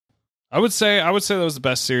I would say that was the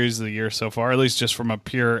best series of the year so far, at least just from a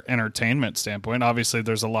pure entertainment standpoint. Obviously,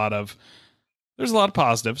 there's a lot of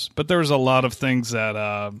positives, but there was a lot of things that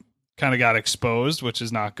kind of got exposed, which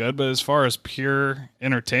is not good. But as far as pure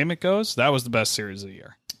entertainment goes, that was the best series of the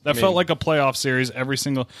year. That felt like a playoff series.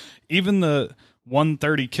 Even the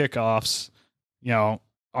 1:30 kickoffs,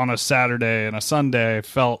 on a Saturday and a Sunday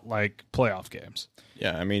felt like playoff games.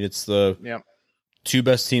 Yeah, I mean, it's the two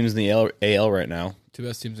best teams in the AL right now. Two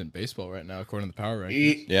best teams in baseball right now, according to the power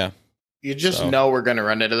rankings. You just know we're going to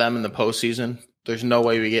run into them in the postseason. There's no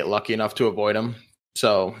way we get lucky enough to avoid them.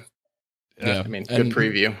 So, I mean, good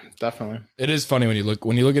preview, definitely. It is funny when you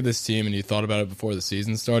look at this team and you thought about it before the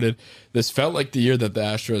season started. This felt like the year that the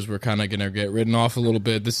Astros were kind of going to get written off a little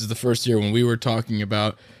bit. This is the first year when we were talking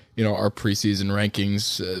about our preseason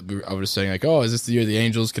rankings. I was saying like, oh, is this the year the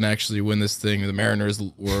Angels can actually win this thing? The Mariners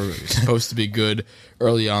were supposed to be good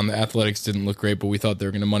early on. The Athletics didn't look great, but we thought they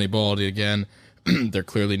were going to moneyball it again. They're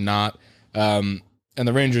clearly not. And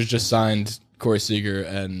the Rangers just signed Corey Seager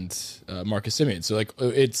and Marcus Semien. So like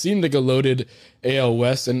it seemed like a loaded AL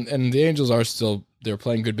West, and the Angels they're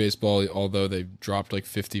playing good baseball, although they dropped like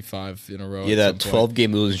 55 in a row. Yeah, that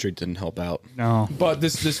 12-game losing streak didn't help out. No. But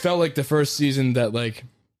this felt like the first season that like,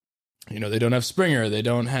 they don't have Springer, they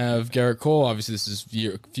don't have Garrett Cole. Obviously, this is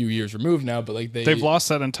a few years removed now, but like they've lost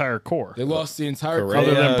that entire core. They lost the entire core.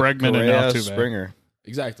 Other than Bregman and Altuve. Springer.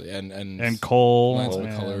 Exactly, and Cole. Lance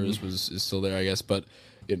McCullers is still there, I guess, but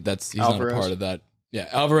he's not a part of that. Yeah,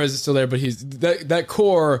 Alvarez is still there, but he's that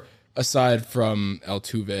core aside from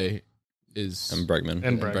Altuve is Bregman.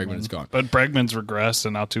 And Bregman is gone. But Bregman's regressed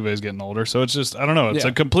and Altuve's getting older, so it's just I don't know. It's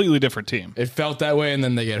a completely different team. It felt that way, and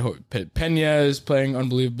then they get Pena is playing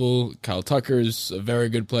unbelievable. Kyle Tucker's a very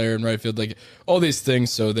good player in right field. Like all these things,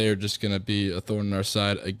 so they're just going to be a thorn in our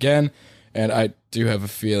side again. And I do have a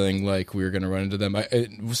feeling like we're going to run into them.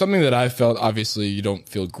 Something that I felt, obviously, you don't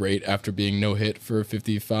feel great after being no hit for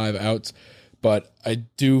 55 outs. But I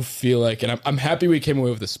do feel like, and I'm happy we came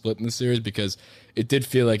away with a split in the series because it did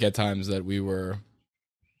feel like at times that we were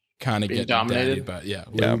kind of getting dominated. But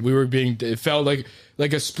we were being. It felt like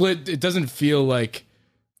a split. It doesn't feel like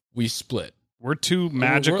we split. We're two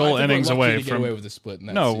magical innings away to get from away with a split. In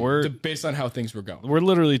that series, we're based on how things were going. We're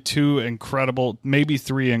literally two incredible, maybe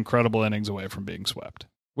three incredible innings away from being swept,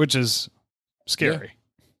 which is scary.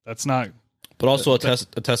 Yeah. That's not. But also a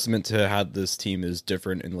testament to how this team is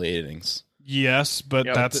different in late innings. Yes, but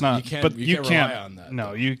that's not. You can't rely on that.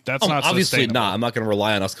 No, that's not obviously not. I'm not going to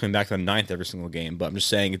rely on us coming back to the ninth every single game. But I'm just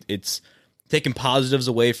saying it's taking positives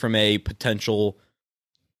away from a potential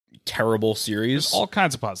terrible series. There's all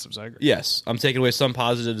kinds of positives. I agree. Yes, I'm taking away some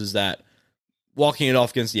positives. Is that walking it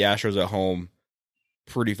off against the Astros at home,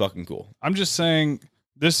 pretty fucking cool. I'm just saying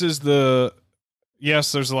this is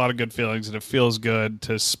yes, there's a lot of good feelings, and it feels good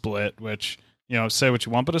to split. Which say what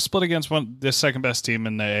you want, but a split against the second best team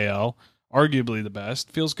in the AL. Arguably the best,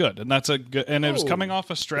 feels good, and that's a good. And it was coming off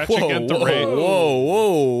a stretch against the Rays.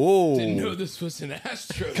 Whoa! Didn't know this was an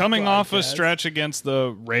Astros. Coming off a stretch against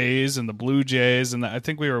the Rays and the Blue Jays, and I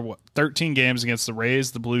think we were 13 games against the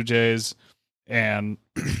Rays, the Blue Jays, and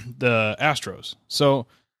the Astros. So,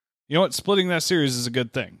 you know what? Splitting that series is a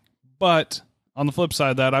good thing. But on the flip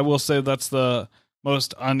side of that, I will say that's the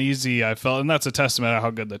most uneasy I felt, and that's a testament to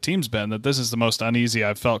how good the team's been, that this is the most uneasy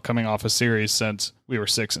I've felt coming off a series since we were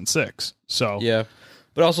 6-6. So yeah,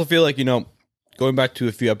 but I also feel like, going back to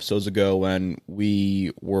a few episodes ago when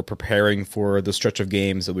we were preparing for the stretch of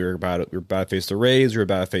games that we were about to face the Rays, we were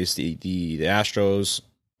about to face the Astros,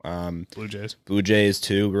 Blue Jays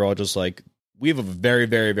too. We're all just like, we have a very,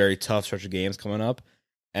 very, very tough stretch of games coming up,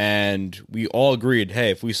 and we all agreed,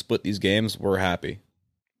 hey, if we split these games, we're happy.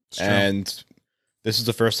 And this is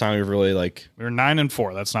the first time we've really we were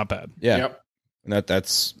 9-4. That's not bad. Yeah. Yep. And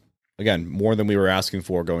that's again more than we were asking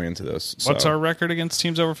for going into this. What's our record against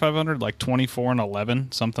teams over 500? Like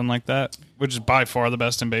 24-11, something like that, which is by far the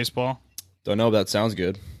best in baseball. Don't know, but that sounds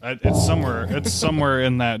good. It's somewhere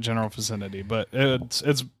in that general vicinity, but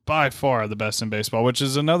it's by far the best in baseball, which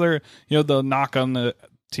is another, the knock on the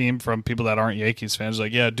team from people that aren't Yankees fans.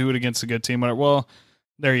 Like, yeah, do it against a good team. Well,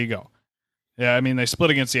 there you go. Yeah, I mean, they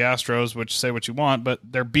split against the Astros, which say what you want, but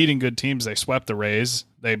they're beating good teams. They swept the Rays.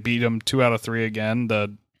 They beat them 2 out of 3 again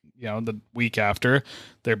the week after.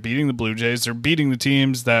 They're beating the Blue Jays. They're beating the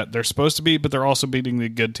teams that they're supposed to beat, but they're also beating the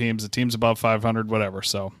good teams, the teams above 500, whatever.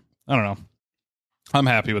 So, I don't know. I'm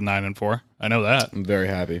happy with 9-4. I know that. I'm very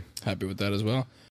happy. Happy with that as well.